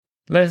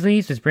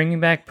Leslie's is bringing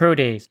back Pro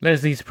Days.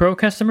 Leslie's Pro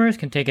customers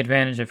can take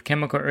advantage of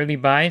chemical early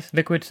buys,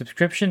 liquid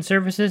subscription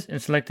services in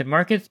selected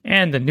markets,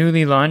 and the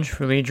newly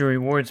launched Leisure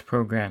Rewards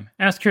program.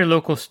 Ask your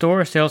local store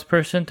or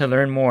salesperson to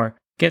learn more.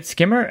 Get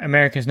Skimmer,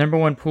 America's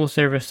 #1 pool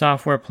service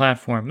software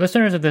platform.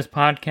 Listeners of this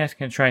podcast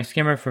can try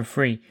Skimmer for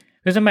free.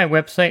 Visit my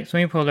website,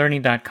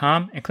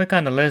 swimmingpoollearning.com, and click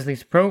on the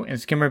Leslie's Pro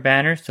and Skimmer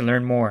banners to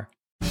learn more.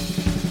 The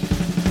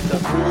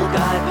Pool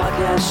Guy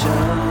Podcast Show.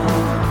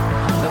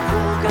 The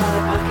Pool Guy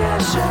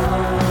Podcast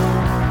Show.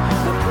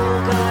 The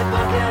Pool Guy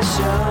Podcast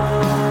Show.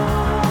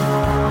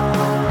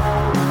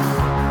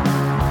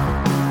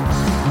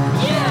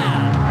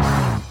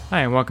 Yeah!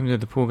 Hi, and welcome to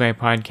the Pool Guy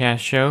Podcast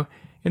Show.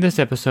 In this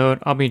episode,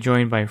 I'll be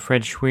joined by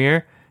Fred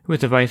Schweer, who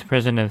is the Vice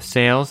President of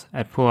Sales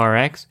at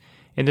PoolRx.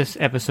 In this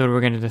episode,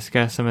 we're going to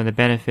discuss some of the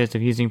benefits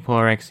of using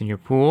PoolRx in your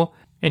pool,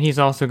 and he's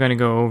also going to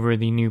go over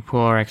the new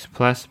PoolRx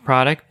Plus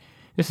product.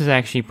 This is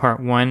actually part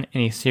one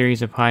in a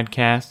series of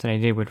podcasts that I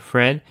did with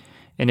Fred,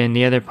 and in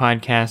the other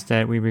podcast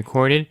that we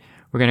recorded,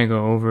 we're going to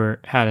go over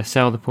how to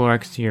sell the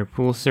PoolRx to your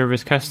pool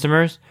service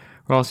customers.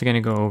 We're also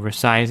going to go over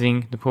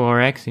sizing the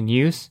PoolRx and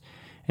use,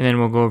 and then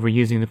we'll go over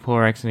using the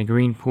PoolRx in a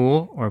green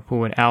pool or a pool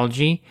with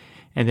algae,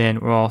 and then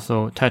we'll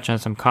also touch on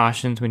some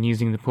cautions when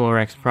using the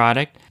PoolRx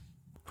product.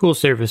 Pool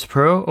Service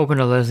Pro, open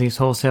a Leslie's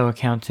wholesale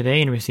account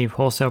today and receive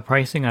wholesale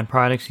pricing on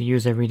products you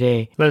use every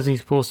day.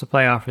 Leslie's Pool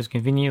Supply offers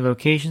convenient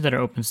locations that are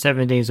open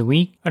 7 days a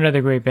week.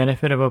 Another great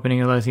benefit of opening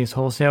a Leslie's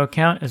wholesale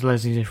account is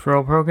Leslie's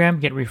referral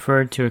program. Get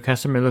referred to a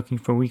customer looking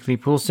for weekly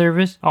pool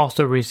service.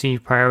 Also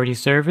receive priority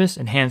service,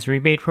 enhanced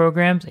rebate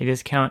programs, a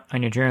discount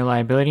on your general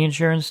liability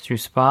insurance through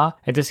SPA,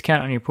 a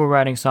discount on your pool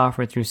routing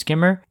software through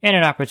Skimmer, and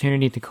an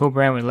opportunity to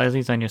co-brand with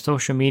Leslie's on your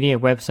social media,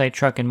 website,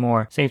 truck, and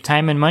more. Save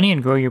time and money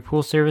and grow your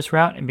pool service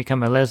route and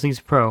become a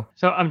Leslie's Pro.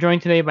 So I'm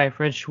joined today by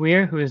Fred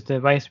Schweer, who is the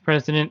Vice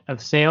President of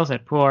Sales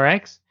at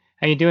PoolRx.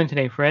 How you doing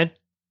today, Fred?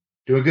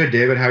 Doing good,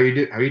 David. How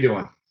you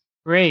doing?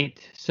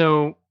 Great.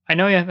 So I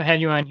know I've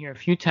had you on here a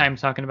few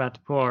times talking about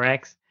the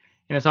PoolRx,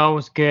 and it's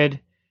always good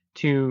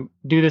to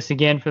do this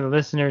again for the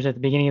listeners at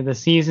the beginning of the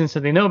season so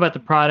they know about the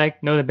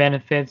product, know the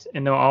benefits,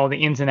 and know all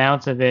the ins and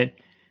outs of it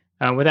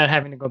without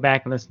having to go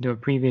back and listen to a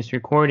previous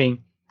recording.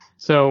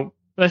 So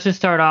let's just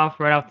start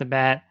off right off the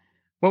bat.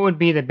 What would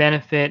be the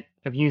benefit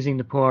of using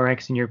the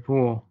PoolRx in your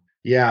pool?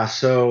 Yeah,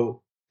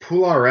 so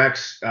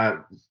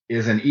PoolRx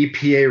is an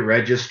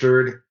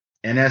EPA-registered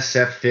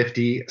NSF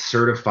 50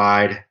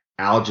 certified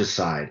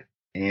algicide,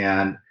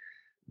 and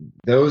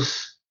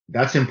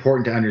that's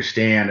important to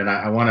understand. And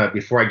I want to,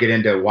 before I get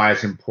into why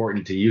it's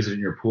important to use it in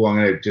your pool, I'm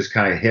going to just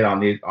kind of hit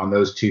on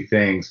those two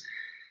things.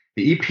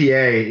 The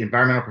EPA,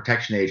 Environmental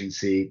Protection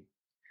Agency,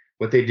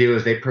 what they do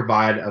is they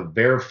provide a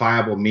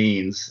verifiable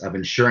means of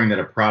ensuring that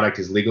a product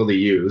is legal to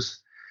use,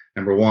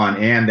 number one,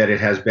 and that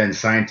it has been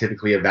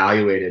scientifically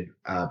evaluated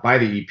by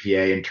the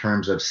EPA in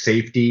terms of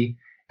safety,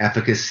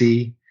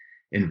 efficacy,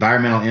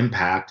 environmental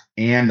impact,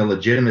 and the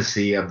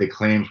legitimacy of the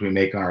claims we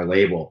make on our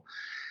label.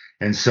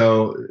 And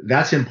so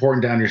that's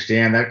important to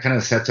understand. That kind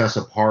of sets us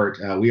apart.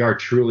 We are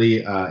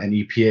truly an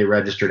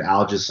EPA-registered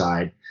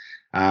algicide.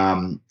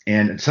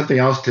 And something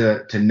else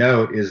to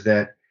note is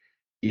that,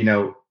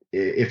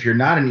 if you're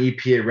not an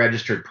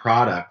EPA-registered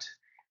product,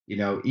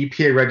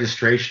 EPA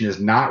registration is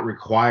not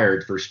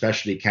required for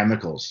specialty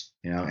chemicals,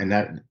 and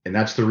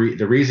that's the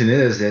reason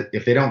is that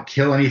if they don't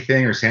kill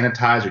anything or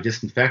sanitize or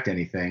disinfect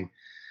anything,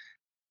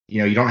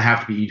 you don't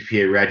have to be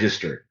EPA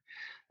registered.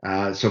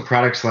 So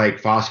products like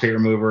phosphate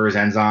removers,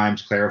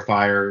 enzymes,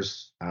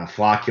 clarifiers,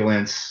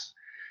 flocculants,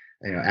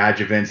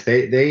 adjuvants,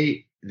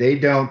 they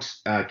don't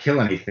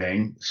kill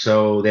anything,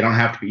 so they don't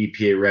have to be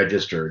EPA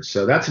registered.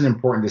 So that's an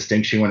important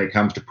distinction when it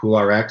comes to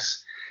PoolRx.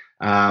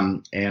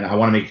 And I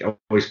want to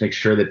always make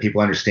sure that people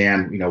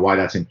understand, why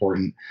that's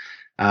important.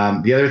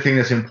 The other thing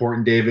that's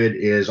important, David,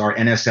 is our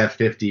NSF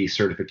 50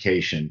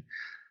 certification.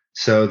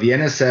 So the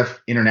NSF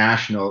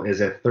International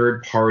is a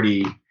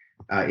third-party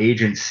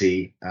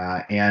agency,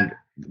 and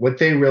what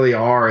they really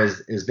are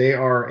is they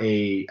are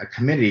a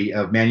committee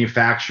of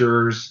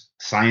manufacturers,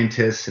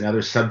 scientists, and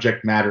other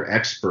subject matter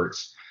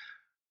experts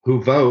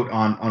who vote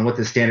on what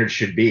the standards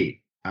should be.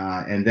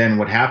 And then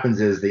what happens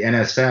is the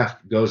NSF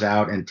goes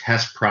out and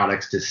tests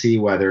products to see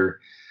whether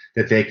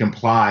that they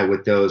comply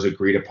with those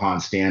agreed upon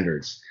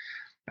standards.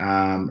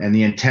 And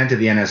the intent of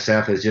the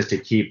NSF is just to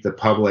keep the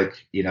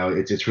public,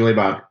 it's really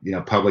about,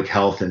 public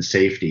health and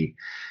safety.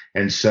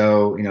 And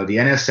so, the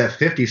NSF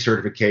 50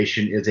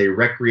 certification is a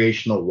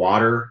recreational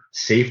water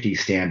safety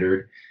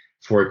standard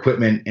for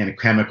equipment and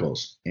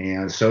chemicals.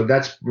 And so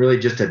that's really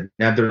just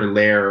another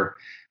layer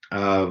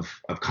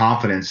of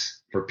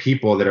confidence for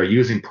people that are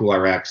using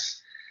PoolRx.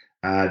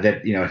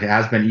 That it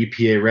has been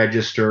EPA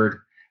registered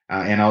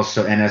and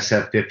also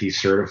NSF 50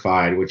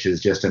 certified, which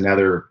is just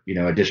another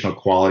additional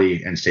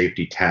quality and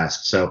safety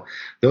test. So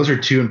those are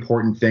two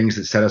important things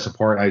that set us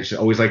apart. I just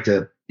always like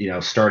to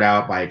start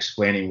out by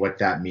explaining what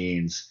that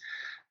means.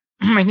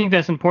 I think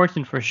that's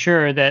important for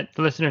sure that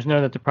the listeners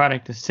know that the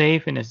product is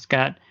safe and it's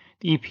got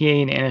the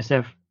EPA and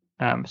NSF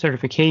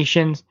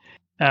certifications.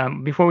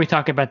 Before we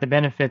talk about the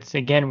benefits,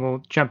 again,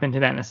 we'll jump into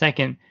that in a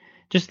second.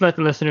 just let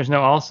the listeners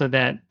know also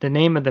that the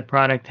name of the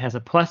product has a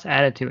plus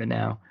added to it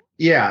now.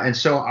 Yeah, and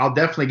so I'll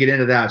definitely get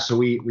into that. So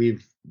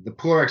we've the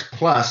PoolRx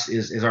Plus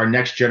is our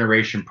next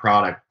generation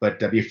product. But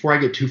before I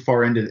get too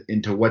far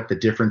into what the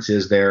difference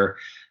is there,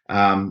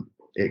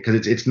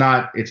 because it's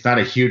not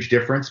a huge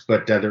difference,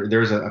 but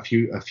there's a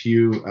few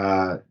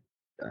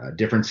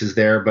differences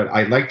there. But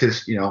I'd like to,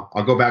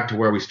 I'll go back to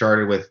where we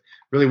started with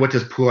really what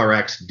does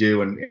PoolRx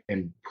do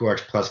and PoolRx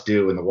Plus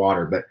do in the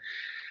water. But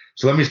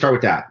so let me start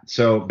with that.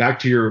 So back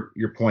to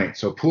your point.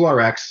 So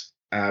PoolRx,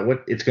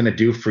 what it's going to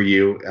do for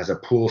you as a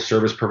pool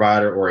service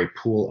provider or a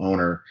pool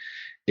owner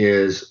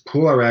is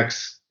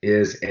PoolRx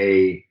is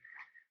a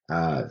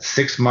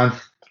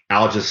 6-month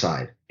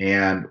algicide.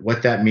 And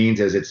what that means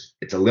is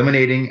it's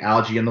eliminating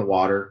algae in the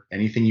water,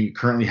 anything you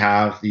currently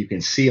have that you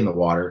can see in the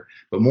water.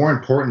 But more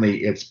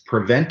importantly, it's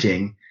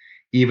preventing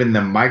even the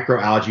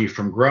microalgae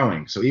from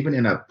growing. So even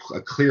in a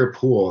clear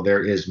pool,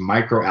 there is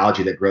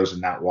microalgae that grows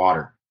in that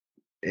water.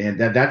 And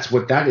that's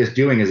what that is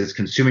doing is it's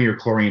consuming your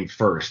chlorine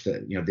first.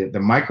 The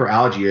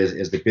microalgae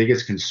is the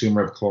biggest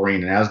consumer of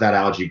chlorine. And as that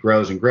algae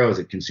grows and grows,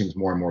 it consumes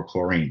more and more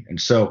chlorine. And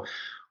so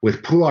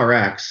with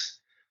PoolRx,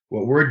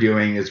 what we're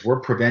doing is we're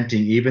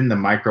preventing even the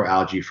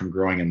microalgae from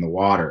growing in the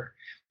water.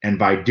 And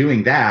by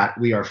doing that,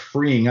 we are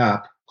freeing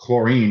up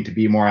chlorine to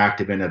be more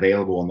active and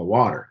available in the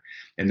water.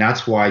 And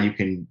that's why you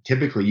can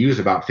typically use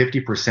about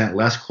 50%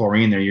 less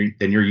chlorine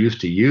than you're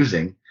used to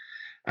using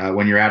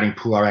when you're adding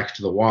PoolRx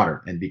to the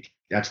water. And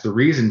that's the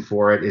reason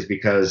for it is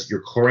because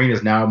your chlorine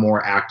is now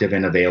more active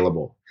and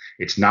available.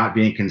 It's not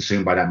being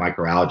consumed by that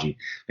microalgae.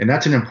 And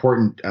that's an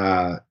important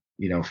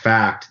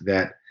fact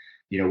that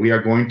we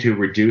are going to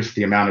reduce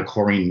the amount of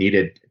chlorine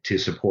needed to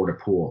support a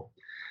pool.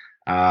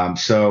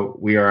 So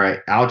we are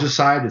an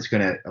algicide that's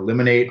going to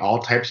eliminate all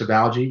types of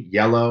algae,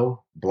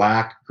 yellow,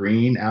 black,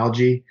 green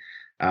algae.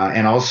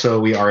 And also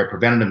we are a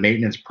preventative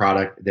maintenance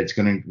product that's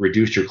going to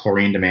reduce your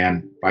chlorine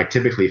demand by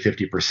typically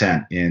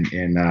 50%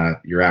 in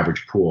your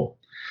average pool.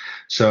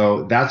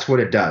 So that's what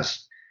it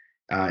does.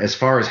 As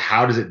far as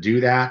how does it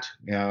do that,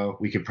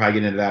 we could probably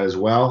get into that as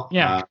well.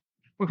 Yeah,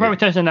 we'll probably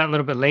touch on that a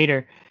little bit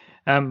later.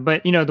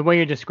 But the way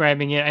you're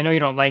describing it, I know you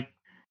don't like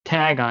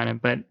tag on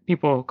it, but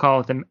people call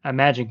it a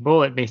magic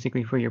bullet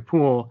basically for your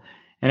pool.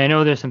 And I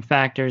know there's some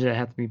factors that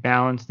have to be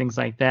balanced, things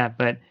like that.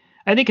 But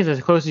I think it's as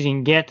close as you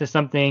can get to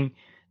something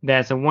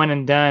that's a one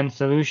and done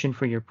solution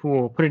for your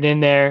pool. Put it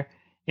in there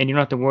and you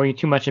don't have to worry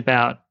too much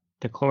about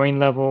the chlorine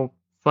level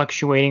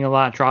fluctuating a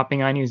lot,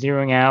 dropping on you,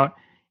 zeroing out,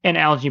 and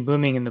algae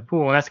blooming in the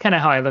pool. And that's kind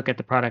of how I look at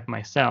the product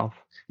myself.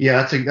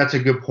 Yeah, that's a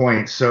good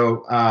point.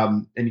 So,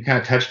 and you kind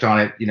of touched on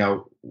it,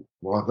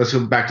 well, let's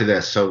go back to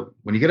this. So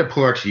when you get a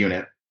PoolRx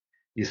unit,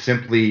 you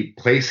simply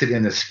place it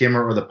in the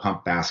skimmer or the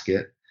pump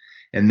basket,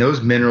 and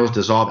those minerals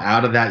dissolve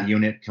out of that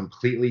unit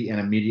completely and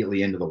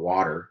immediately into the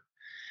water.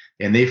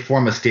 And they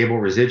form a stable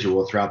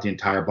residual throughout the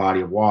entire body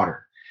of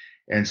water.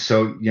 And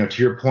so,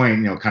 to your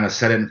point, kind of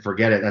set it and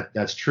forget it.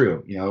 That's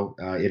true.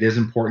 It is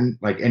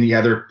important, like any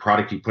other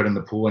product you put in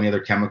the pool, any other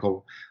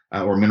chemical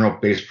or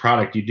mineral-based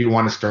product, you do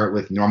want to start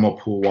with normal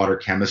pool water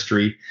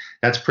chemistry.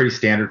 That's pretty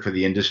standard for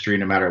the industry,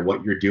 no matter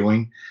what you're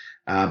doing.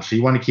 So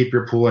you want to keep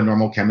your pool in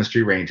normal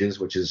chemistry ranges,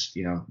 which is,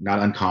 not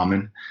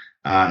uncommon.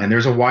 And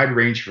there's a wide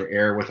range for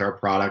air with our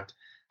product.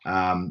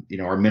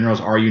 Our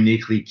minerals are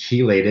uniquely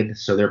chelated,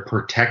 so they're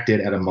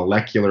protected at a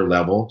molecular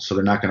level, so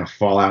they're not going to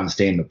fall out and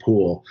stay in the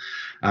pool.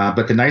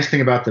 But the nice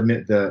thing about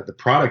the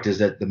product is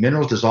that the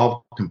minerals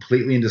dissolve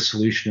completely into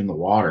solution in the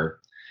water,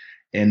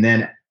 and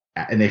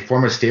they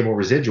form a stable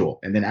residual.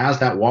 And then as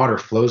that water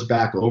flows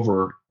back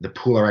over the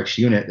PoolRx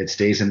unit that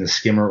stays in the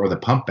skimmer or the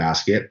pump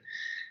basket,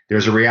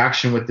 there's a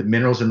reaction with the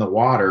minerals in the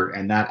water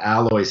and that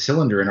alloy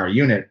cylinder in our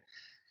unit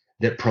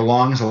that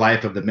prolongs the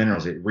life of the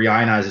minerals. It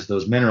reionizes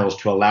those minerals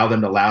to allow them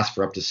to last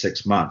for up to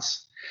 6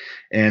 months.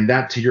 And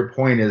that, to your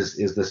point, is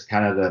this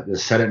kind of the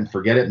set it and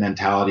forget it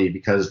mentality,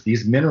 because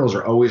these minerals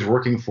are always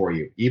working for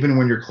you, even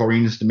when your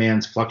chlorine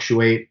demands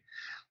fluctuate,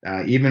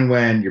 even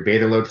when your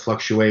bather load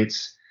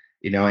fluctuates,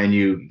 and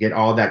you get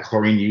all that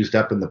chlorine used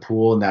up in the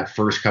pool in that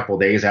first couple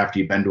of days after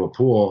you've been to a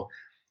pool.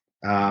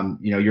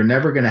 You're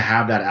never going to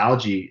have that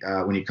algae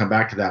when you come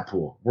back to that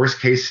pool. Worst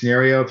case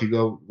scenario, if you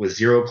go with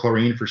zero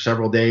chlorine for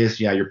several days,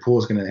 your pool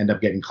is going to end up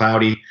getting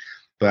cloudy.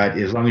 But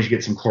as long as you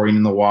get some chlorine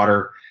in the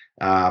water,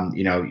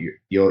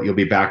 you'll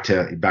be back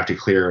to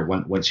clear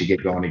once you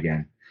get going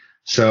again.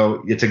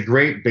 So it's a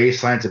great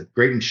baseline. It's a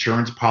great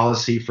insurance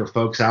policy for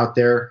folks out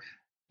there,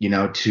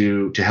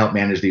 to help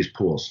manage these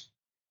pools.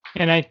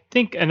 And I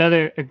think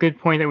a good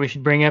point that we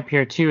should bring up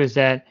here too is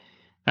that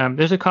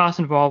there's a cost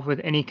involved with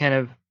any kind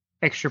of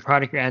extra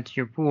product you add to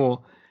your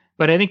pool.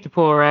 But I think the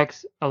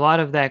PoolRx, a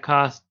lot of that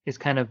cost is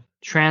kind of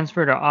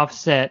transferred or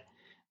offset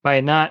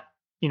by not,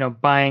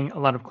 buying a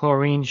lot of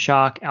chlorine,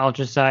 shock,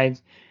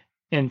 algicides.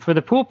 And for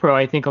the pool pro,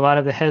 I think a lot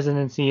of the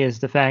hesitancy is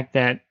the fact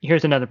that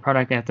here's another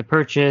product I have to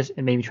purchase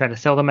and maybe try to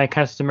sell to my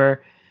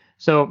customer.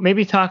 So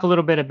maybe talk a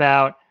little bit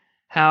about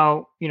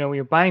how, when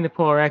you're buying the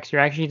PoolRx,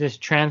 you're actually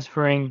just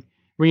transferring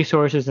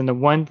resources into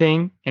one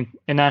thing and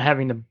not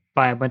having to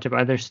buy a bunch of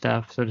other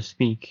stuff, so to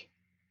speak.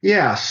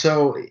 Yeah,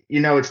 so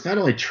it's not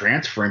only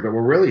transferring, but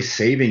we're really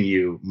saving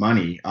you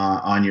money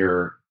on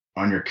your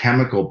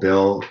chemical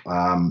bill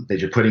that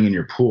you're putting in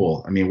your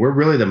pool. I mean, we're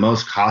really the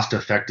most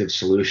cost-effective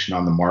solution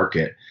on the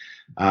market.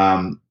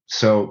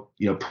 So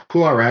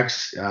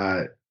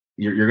PoolRx,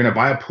 you're going to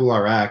buy a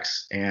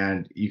PoolRx,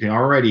 and you can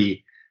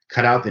already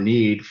cut out the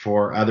need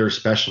for other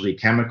specialty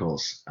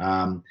chemicals.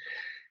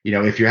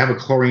 If you have a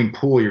chlorine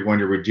pool, you're going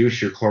to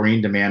reduce your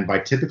chlorine demand by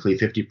typically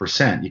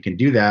 50%. You can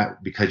do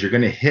that because you're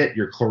going to hit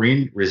your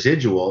chlorine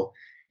residual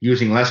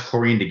using less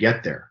chlorine to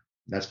get there.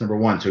 That's number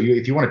one. So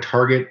if you want to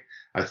target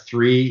a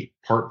 3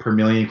 part per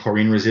million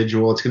chlorine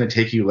residual, it's going to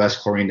take you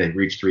less chlorine to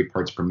reach 3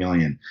 parts per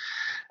million.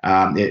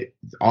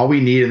 All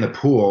we need in the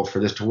pool for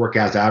this to work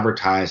as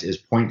advertised is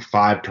zero point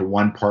 0.5 to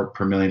 1 part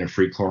per million of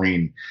free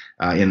chlorine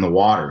in the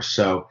water.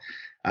 So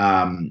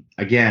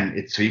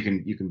again, so you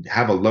can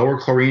have a lower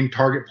chlorine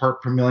target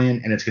part per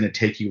million, and it's going to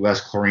take you less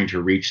chlorine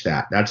to reach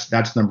that.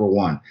 That's number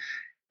one.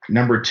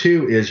 Number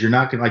two is you're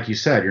not going, like you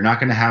said, you're not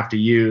going to have to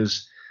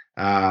use.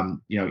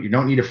 You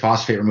don't need a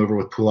phosphate remover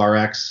with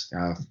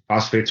PoolRx.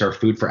 Phosphates are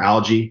food for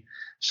algae,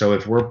 so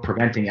if we're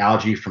preventing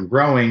algae from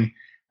growing,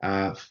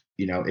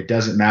 it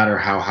doesn't matter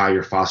how high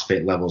your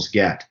phosphate levels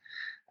get.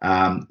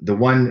 The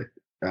one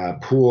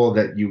pool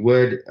that you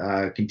would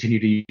continue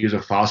to use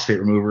a phosphate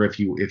remover if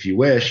you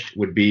wished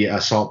would be a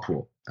salt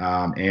pool.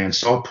 And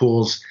salt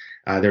pools,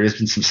 there has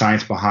been some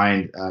science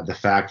behind the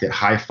fact that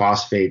high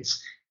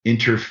phosphates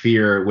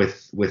interfere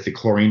with the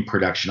chlorine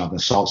production on the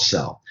salt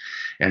cell.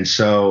 And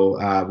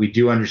so we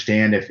do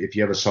understand if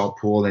you have a salt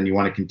pool, then you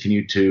want to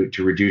continue to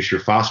reduce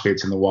your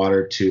phosphates in the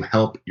water to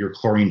help your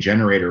chlorine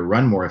generator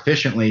run more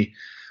efficiently.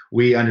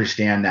 We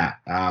understand that.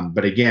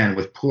 But again,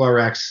 with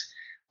PoolRx,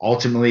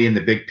 ultimately, in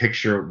the big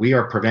picture, we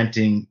are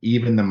preventing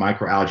even the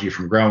microalgae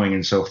from growing,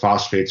 and so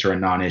phosphates are a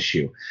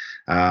non-issue.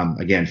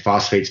 Again,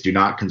 phosphates do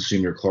not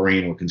consume your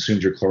chlorine. What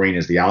consumes your chlorine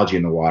is the algae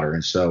in the water,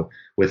 and so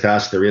with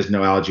us, there is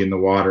no algae in the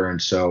water, and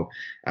so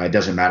it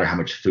doesn't matter how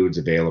much food's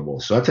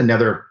available. So that's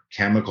another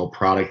chemical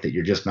product that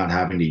you're just not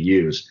having to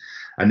use.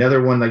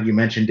 Another one, like you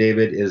mentioned,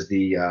 David, is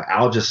the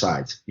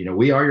algicides.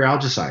 We are your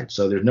algicide,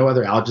 so there's no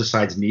other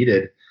algicides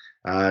needed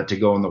to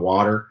go in the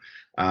water.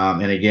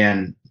 And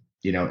again,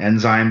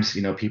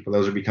 enzymes,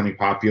 those are becoming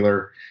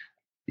popular.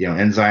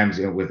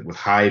 Enzymes with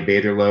high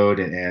bather load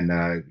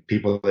and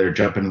people that are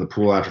jumping in the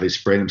pool after they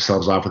spray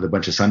themselves off with a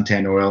bunch of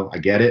suntan oil. I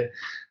get it.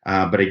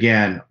 But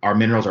again, our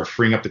minerals are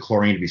freeing up the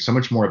chlorine to be so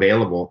much more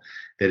available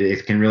that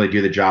it can really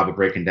do the job of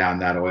breaking down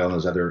that oil and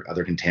those other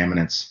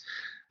contaminants.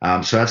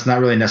 So that's not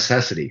really a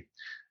necessity.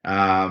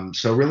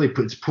 So really,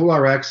 it's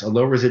PoolRx, a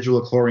low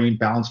residual chlorine,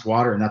 balanced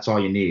water, and that's all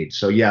you need.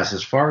 So yes,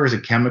 as far as a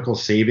chemical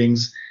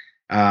savings,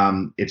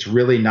 it's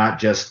really not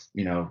just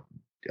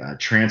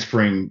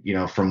transferring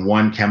from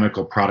one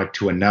chemical product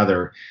to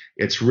another.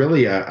 It's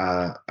really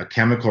a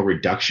chemical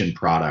reduction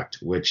product,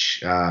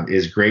 which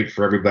is great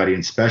for everybody,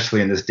 and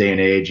especially in this day and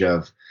age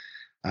of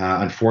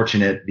the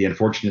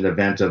unfortunate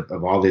event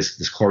of all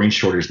this chlorine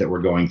shortage that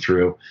we're going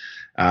through.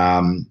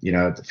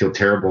 I feel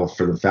terrible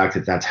for the fact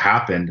that that's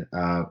happened.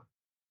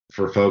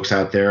 For folks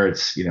out there,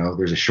 it's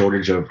there's a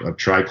shortage of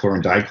trichlor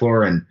and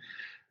dichlor, and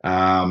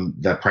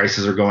the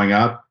prices are going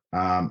up,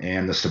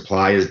 and the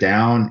supply is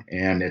down,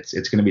 and it's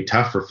going to be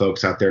tough for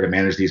folks out there to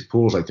manage these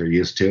pools like they're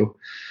used to.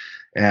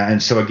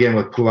 And so again,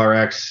 with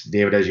PoolRx,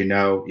 David, as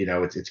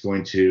it's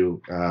going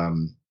to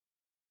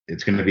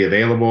be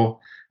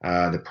available.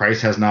 The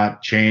price has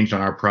not changed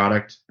on our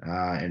product,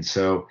 and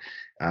so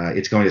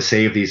it's going to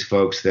save these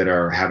folks that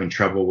are having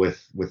trouble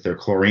with their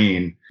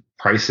chlorine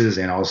prices,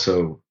 and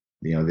also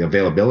the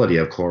availability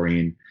of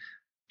chlorine,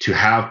 to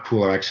have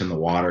PoolRx in the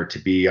water to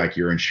be like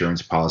your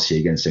insurance policy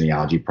against any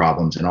algae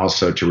problems, and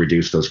also to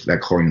reduce that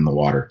chlorine in the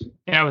water.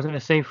 Yeah, I was going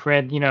to say,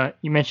 Fred, you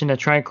mentioned the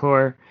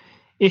trichlor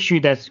issue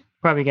that's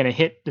probably going to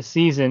hit the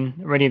season.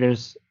 Already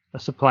there's a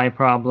supply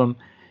problem.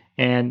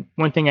 And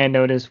one thing I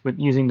noticed with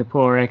using the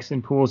PoolRx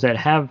in pools that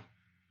are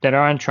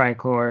on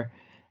trichlor,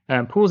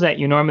 pools that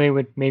you normally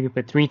would maybe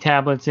put 3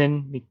 tablets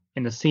in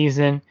the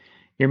season,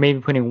 you're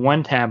maybe putting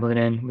 1 tablet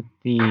in with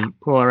the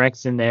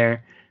PoolRx in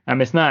there.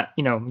 It's not,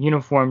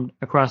 uniform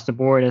across the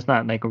board. It's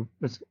not like a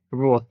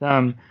rule of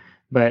thumb,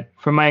 but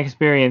from my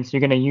experience, you're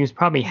going to use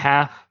probably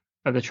half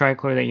of the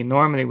trichlor that you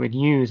normally would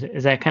use.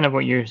 Is that kind of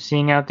what you're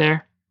seeing out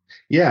there?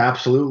 Yeah,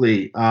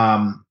 absolutely.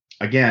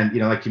 Again,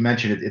 like you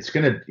mentioned, it's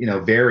going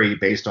to, vary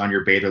based on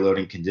your beta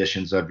loading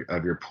conditions of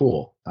your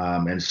pool.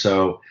 And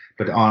so,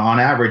 but on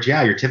average,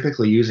 yeah, you're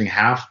typically using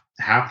half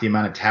the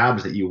amount of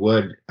tabs that you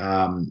would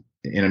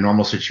in a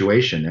normal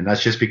situation. And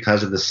that's just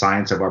because of the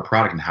science of our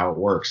product and how it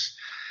works.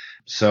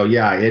 So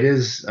yeah, it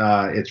is.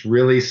 It's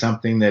really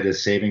something that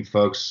is saving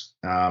folks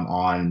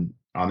on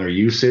their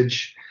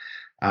usage.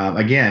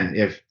 Again,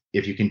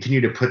 if you continue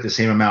to put the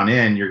same amount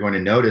in, you're going to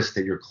notice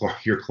that your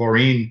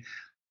chlorine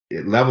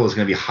level is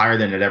going to be higher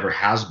than it ever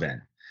has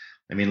been.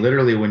 I mean,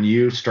 literally, when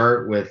you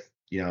start with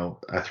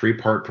a 3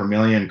 part per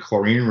million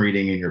chlorine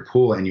reading in your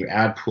pool, and you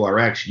add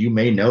PoolRx, you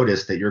may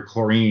notice that your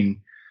chlorine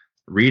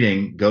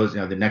reading goes,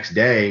 the next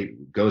day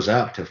goes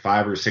up to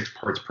 5 or 6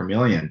 parts per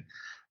million.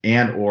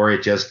 and or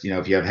it just,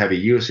 if you have heavy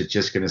use, it's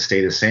just going to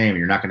stay the same.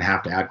 You're not going to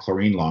have to add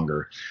chlorine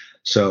longer.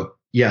 So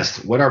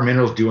yes, what our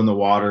minerals do in the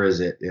water is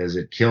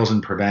it kills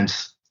and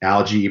prevents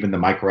algae, even the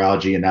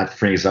microalgae, and that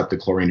frees up the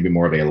chlorine to be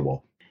more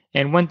available.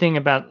 And one thing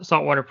about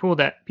saltwater pool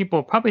that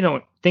people probably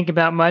don't think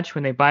about much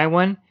when they buy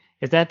one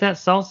is that that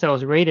salt cell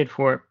is rated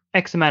for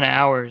X amount of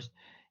hours.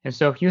 And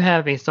so if you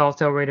have a salt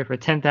cell rated for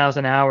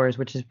 10,000 hours,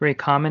 which is very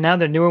common now,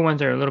 the newer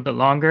ones are a little bit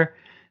longer,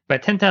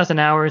 but 10,000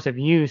 hours of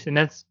use, and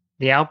that's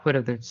the output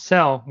of the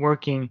cell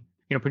working,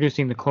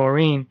 producing the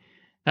chlorine.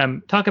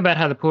 Talk about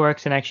how the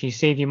PoolRx can actually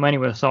save you money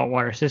with a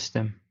saltwater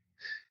system.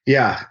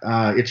 Yeah,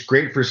 it's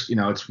great for,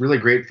 it's really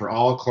great for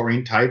all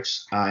chlorine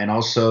types and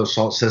also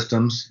salt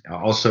systems,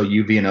 also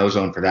UV and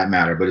ozone for that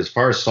matter. But as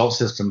far as salt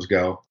systems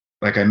go,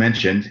 like I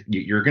mentioned,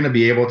 you're going to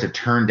be able to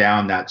turn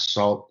down that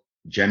salt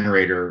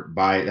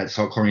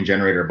chlorine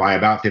generator by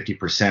about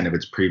 50% of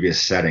its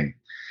previous setting.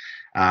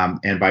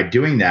 And by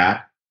doing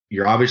that,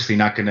 you're obviously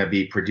not going to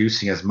be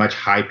producing as much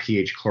high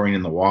pH chlorine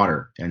in the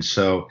water. And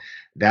so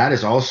that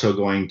is also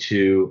going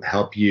to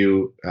help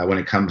you when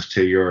it comes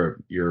to your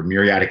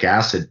muriatic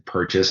acid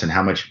purchase and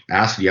how much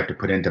acid you have to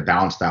put in to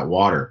balance that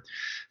water.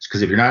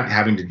 Because if you're not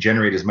having to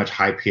generate as much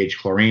high pH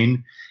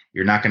chlorine,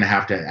 you're not going to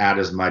have to add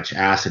as much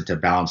acid to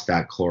balance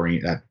that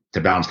chlorine, to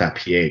balance that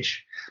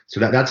pH. So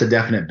that's a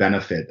definite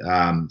benefit.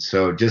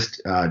 So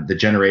just the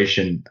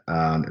generation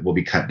will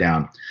be cut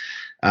down.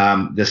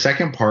 The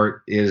second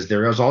part is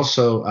there is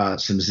also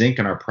some zinc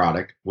in our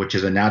product, which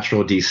is a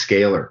natural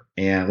descaler.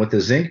 And what the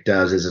zinc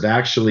does is it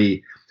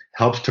actually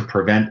helps to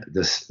prevent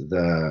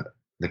the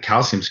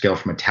calcium scale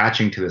from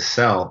attaching to the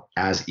cell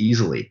as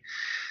easily.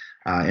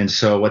 And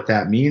so what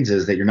that means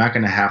is that you're not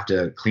going to have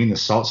to clean the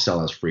salt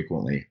cell as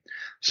frequently.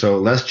 So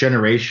less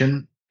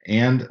generation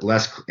and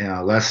less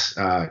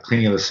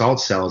cleaning of the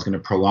salt cell is going to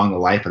prolong the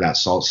life of that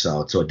salt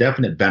cell. So a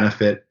definite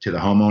benefit to the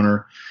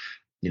homeowner,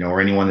 or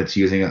anyone that's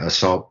using a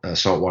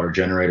saltwater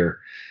generator.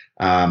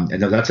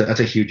 And that's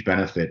a huge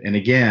benefit. And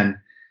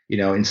again,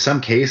 in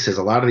some cases,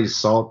 a lot of these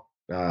salt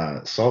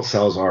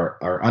cells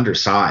are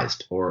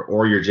undersized,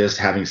 or you're just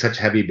having such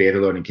heavy beta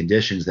loading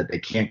conditions that they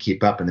can't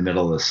keep up in the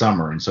middle of the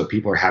summer. And so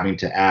people are having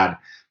to add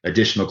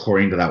additional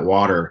chlorine to that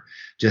water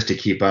just to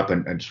keep up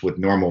and just with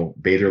normal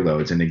beta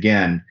loads. And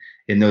again,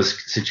 in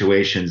those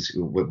situations,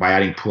 by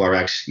adding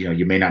PoolRx,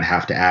 you may not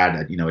have to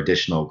add,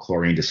 additional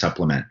chlorine to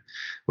supplement,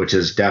 which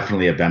is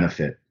definitely a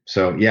benefit.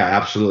 So yeah,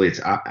 absolutely.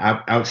 It's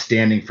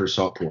outstanding for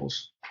salt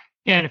pools.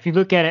 Yeah. And if you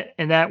look at it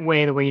in that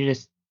way, the way you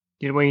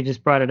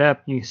just brought it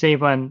up, you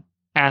save on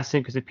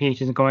acid because the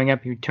pH isn't going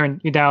up. You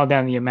dial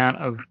down the amount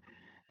of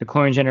the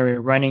chlorine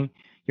generator running.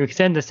 You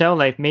extend the cell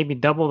life, maybe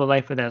double the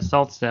life of that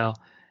salt cell.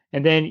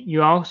 And then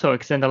you also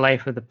extend the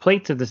life of the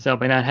plates of the cell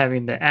by not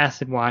having the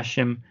acid wash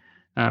them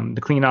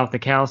to clean off the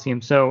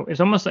calcium. So it's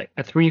almost like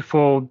a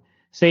threefold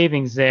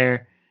savings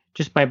there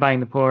just by buying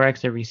the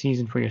PoolRx every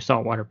season for your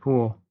saltwater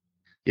pool.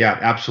 Yeah,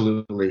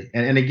 absolutely.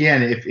 And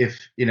again,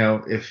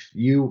 if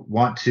you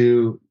want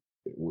to,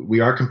 we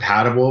are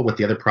compatible with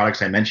the other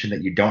products I mentioned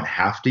that you don't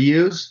have to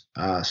use.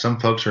 Some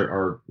folks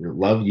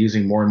love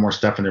using more and more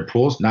stuff in their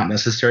pools. Not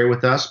necessary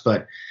with us,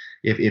 but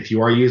if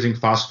you are using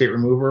phosphate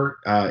remover,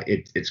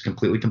 it's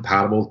completely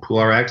compatible with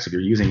PoolRx. If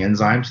you're using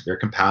enzymes, they're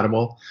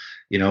compatible.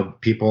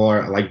 People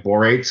are like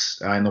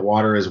borates in the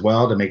water as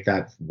well to make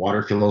that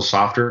water feel a little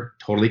softer.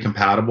 Totally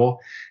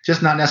compatible.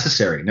 Just not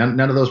necessary. None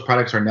of those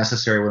products are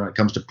necessary when it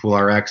comes to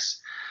PoolRx.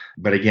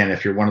 But again,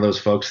 if you're one of those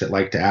folks that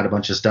like to add a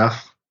bunch of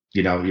stuff,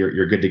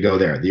 you're good to go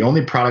there. The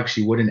only products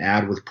you wouldn't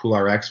add with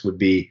PoolRx would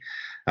be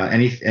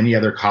any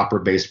other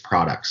copper-based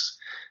products.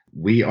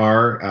 We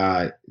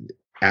are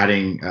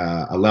adding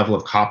a level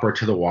of copper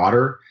to the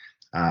water.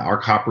 Our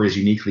copper is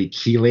uniquely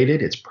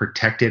chelated. It's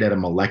protected at a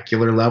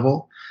molecular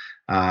level.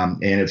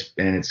 And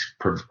it's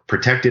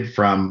protected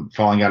from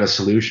falling out of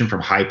solution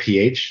from high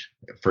pH.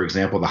 For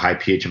example, the high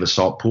pH of a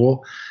salt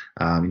pool,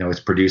 it's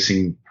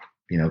producing,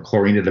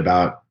 chlorine at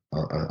about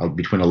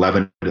between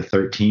 11 to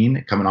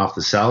 13 coming off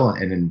the cell.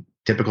 And in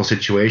typical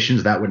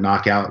situations, that would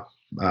knock out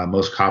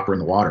most copper in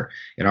the water.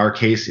 In our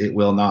case, it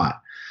will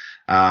not.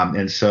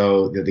 And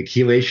so the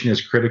chelation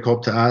is critical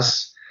to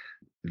us.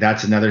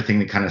 That's another thing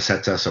that kind of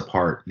sets us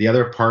apart. The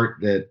other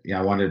part that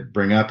I want to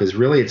bring up is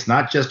really it's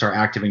not just our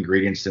active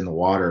ingredients in the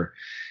water.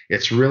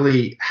 It's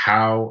really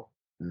how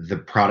the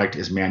product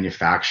is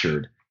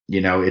manufactured.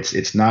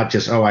 It's not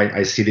just,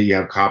 I see that you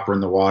have copper in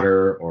the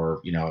water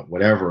or,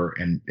 whatever.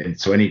 And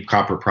so any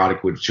copper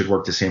product should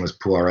work the same as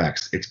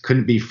PoolRx. It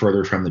couldn't be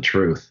further from the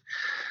truth.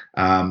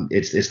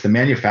 It's the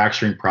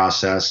manufacturing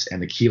process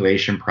and the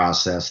chelation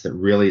process that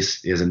really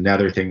is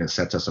another thing that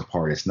sets us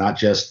apart. It's not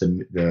just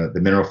the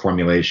mineral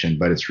formulation,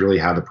 but it's really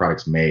how the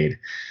product's made.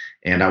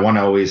 And I want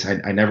to always,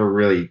 I never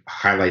really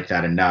highlight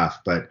that enough,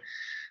 but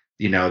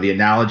the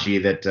analogy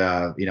that,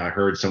 I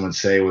heard someone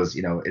say was,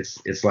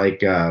 it's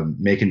like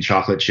making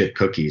chocolate chip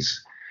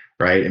cookies,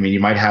 right? I mean, you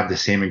might have the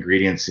same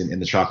ingredients in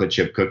the chocolate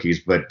chip cookies,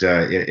 but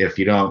if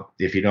you don't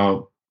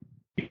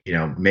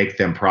make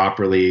them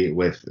properly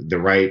with the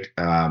right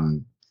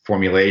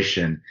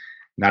formulation,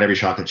 not every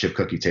chocolate chip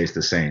cookie tastes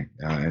the same.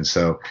 And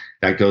so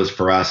that goes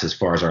for us as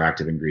far as our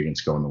active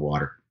ingredients go in the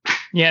water.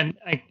 Yeah, and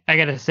I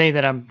got to say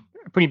that I'm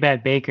a pretty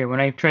bad baker. When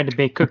I tried to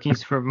bake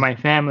cookies for my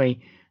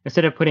family,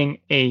 instead of putting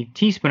a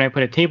teaspoon, I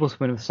put a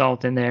tablespoon of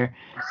salt in there.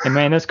 And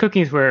man, those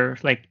cookies were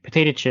like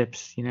potato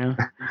chips, you know?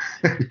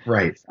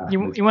 Right.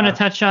 You want to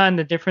touch on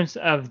the difference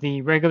of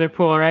the regular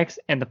PoolRx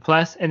and the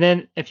Plus, and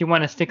then if you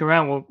want to stick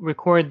around, we'll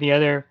record the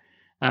other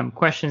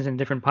questions in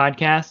different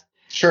podcasts.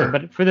 Sure.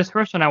 But for this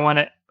first one, I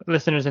want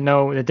listeners to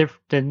know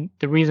the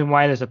reason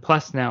why there's a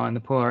Plus now on the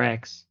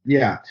PoolRx.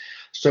 Yeah.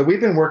 So we've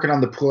been working on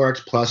the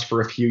PoolRx Plus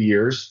for a few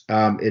years.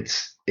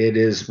 It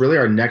is really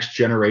our next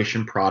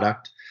generation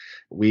product.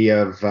 We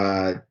have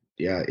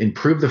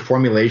improved the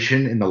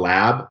formulation in the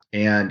lab,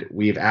 and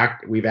we've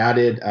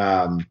added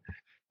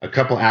a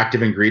couple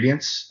active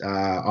ingredients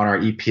on our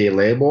EPA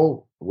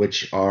label,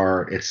 which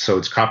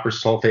it's copper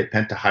sulfate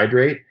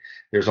pentahydrate.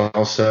 There's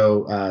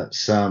also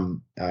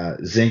some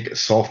zinc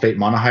sulfate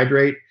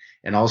monohydrate,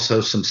 and also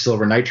some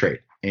silver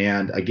nitrate.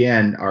 And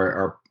again,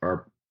 our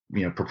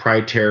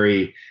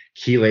proprietary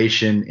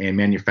chelation and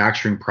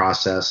manufacturing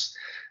process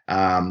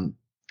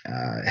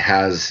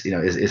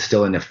is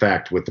still in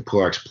effect with the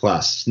PoolRx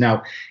Plus.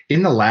 Now,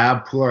 in the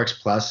lab, PoolRx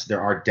Plus,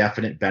 there are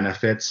definite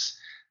benefits: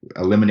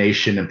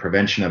 elimination and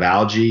prevention of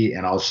algae,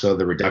 and also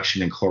the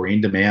reduction in chlorine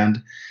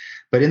demand.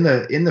 But in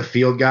the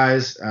field,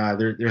 guys,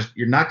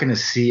 you're not going to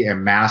see a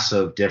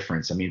massive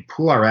difference. I mean,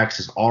 PoolRx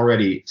is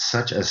already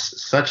such a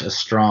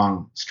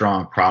strong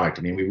product.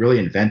 I mean, we really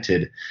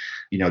invented,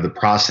 the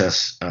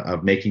process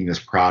of making this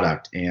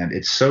product, and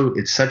it's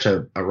such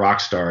a rock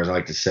star, as I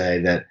like to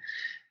say, that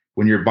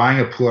when you're buying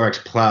a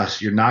PoolRx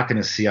Plus, you're not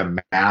going to see a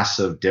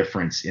massive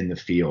difference in the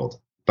field.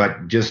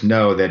 But just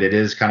know that it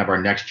is kind of our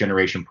next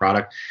generation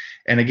product.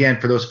 And again,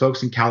 for those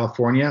folks in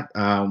California,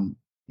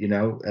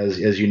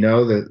 as you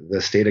know,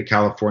 the state of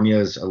California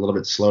is a little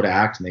bit slow to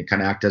act, and they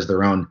kind of act as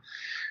their own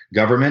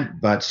government.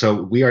 But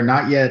so we are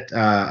not yet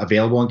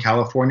available in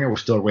California. We're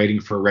still waiting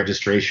for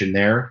registration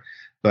there.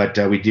 But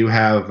we do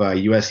have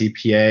US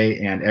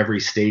EPA and every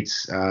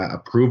state's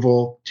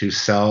approval to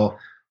sell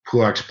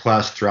PoolRx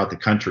Plus throughout the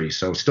country.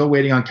 So still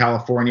waiting on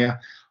California.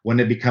 When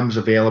it becomes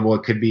available,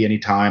 it could be any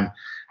time.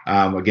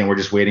 Again, we're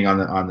just waiting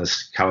on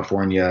this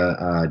California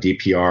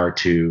DPR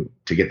to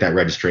get that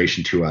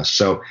registration to us.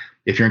 So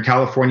if you're in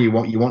California,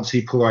 you won't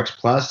see PoolRx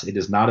Plus. It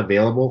is not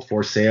available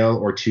for sale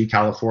or to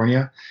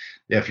California.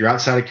 If you're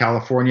outside of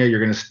California,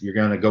 you're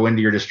gonna go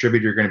into your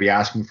distributor. You're gonna be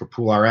asking for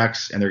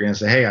PoolRx, and they're gonna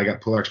say, "Hey, I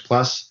got PoolRx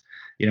Plus.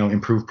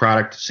 Improved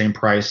product, same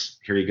price.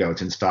 Here you go.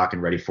 It's in stock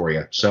and ready for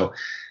you." So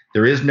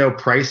there is no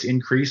price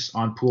increase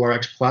on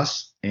PoolRx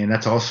Plus, and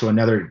that's also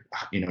another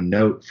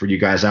note for you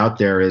guys out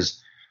there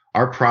is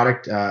our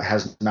product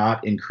has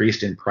not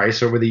increased in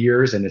price over the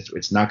years, and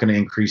it's not going to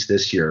increase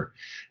this year,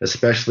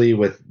 especially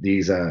with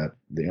these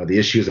the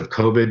issues of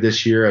COVID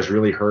this year has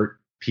really hurt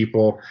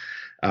people,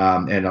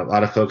 and a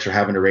lot of folks are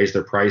having to raise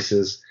their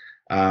prices.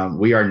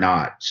 We are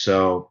not.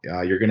 So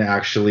you're going to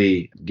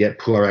actually get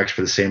PoolRx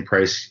for the same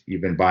price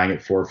you've been buying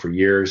it for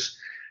years.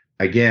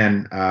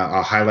 Again,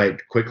 I'll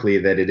highlight quickly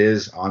that it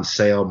is on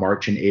sale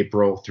March and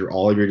April through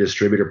all of your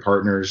distributor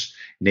partners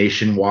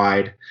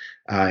nationwide.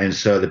 And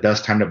so the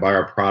best time to buy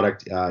our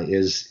product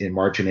is in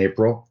March and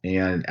April.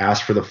 And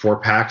ask for the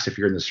 4-packs if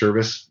you're in the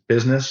service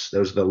business.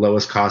 Those are the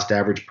lowest cost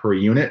average per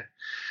unit.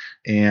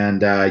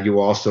 And you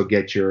will also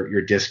get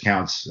your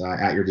discounts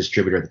at your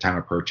distributor at the time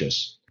of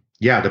purchase.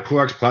 Yeah, the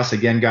PoolRx Plus,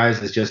 again,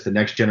 guys, is just the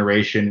next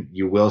generation.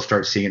 You will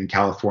start seeing it in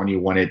California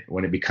when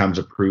it becomes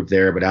approved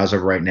there. But as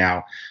of right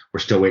now,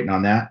 we're still waiting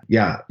on that.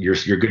 Yeah, you're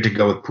good to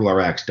go with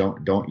PoolRx.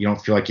 You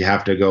don't feel like you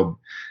have to go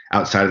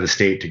outside of the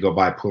state to go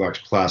buy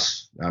PoolRx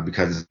Plus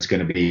because it's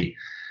going to be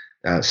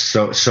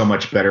so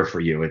much better for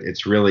you.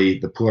 It's really,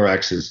 the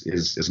PoolRx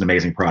is an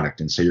amazing product,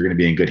 and so you're going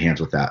to be in good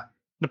hands with that.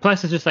 The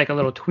Plus is just like a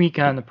little tweak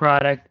on the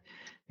product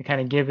to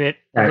kind of give it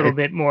a little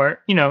bit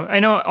more.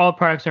 I know all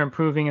products are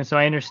improving, and so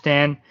I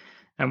understand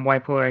why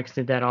PoolRx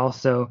did that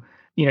also.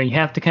 You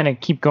have to kind of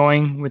keep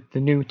going with the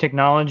new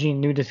technology,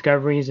 new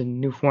discoveries, and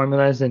new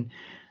formulas. And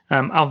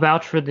I'll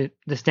vouch for the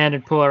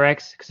standard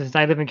PoolRx because since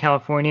I live in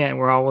California and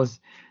we're always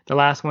the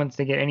last ones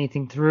to get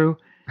anything through,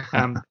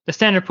 the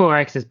standard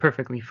PoolRx is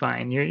perfectly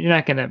fine. You're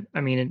not going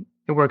to,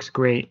 it works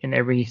great in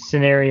every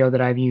scenario that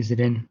I've used it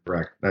in.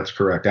 Correct. That's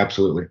correct.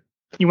 Absolutely.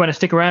 You want to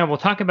stick around? We'll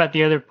talk about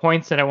the other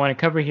points that I want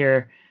to cover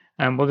here.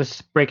 We'll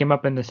just break them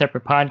up into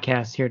separate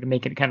podcasts here to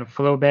make it kind of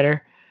flow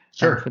better.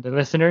 Sure. For the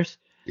listeners.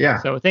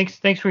 Yeah. So thanks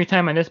for your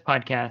time on this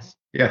podcast.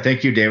 Yeah,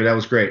 thank you, David. That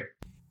was great.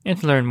 And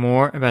to learn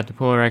more about the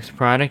PoolRx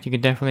product, you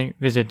can definitely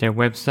visit their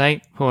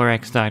website,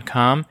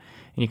 PoolRx.com,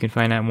 and you can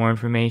find out more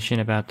information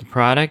about the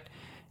product.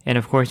 And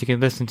of course, you can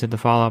listen to the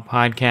follow-up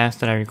podcast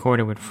that I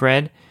recorded with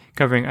Fred,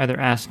 covering other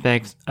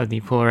aspects of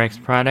the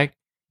PoolRx product.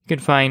 You can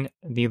find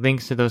the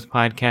links to those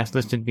podcasts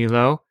listed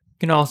below. You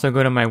can also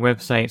go to my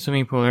website,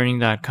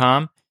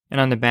 swimmingpoollearning.com, and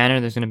on the banner,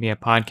 there's going to be a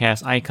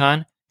podcast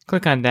icon.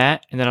 Click on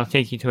that, and that'll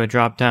take you to a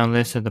drop-down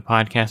list of the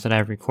podcasts that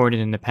I've recorded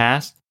in the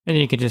past. And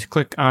then you can just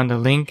click on the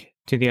link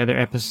to the other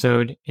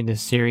episode in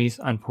this series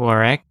on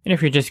PoolRx. And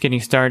if you're just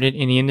getting started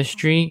in the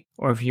industry,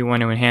 or if you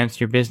want to enhance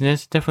your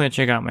business, definitely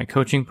check out my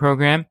coaching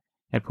program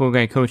at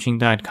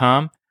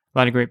poolguycoaching.com. A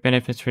lot of great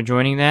benefits for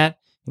joining that,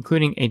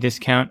 including a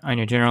discount on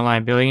your general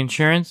liability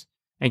insurance.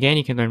 Again,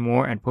 you can learn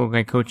more at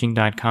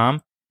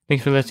poolguycoaching.com.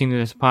 Thanks for listening to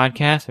this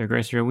podcast. Have a great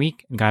rest of your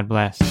week, and God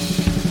bless.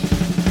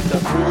 The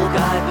Pool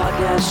Guy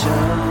Podcast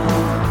Show.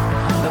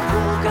 The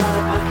Pool Guy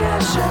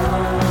Podcast Show.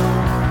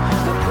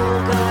 The Pool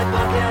Guy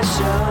Podcast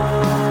Show.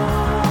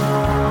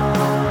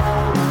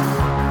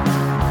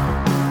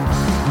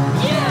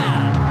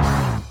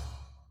 Yeah!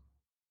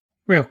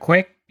 Real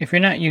quick, if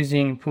you're not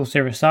using pool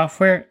service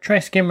software, try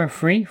Skimmer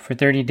free for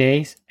 30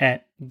 days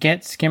at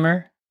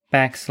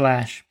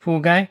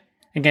getskimmer.com/poolguy.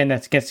 Again,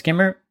 that's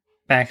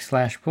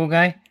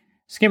getskimmer.com/poolguy.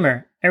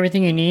 Skimmer,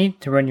 everything you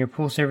need to run your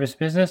pool service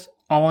business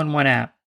all in one app.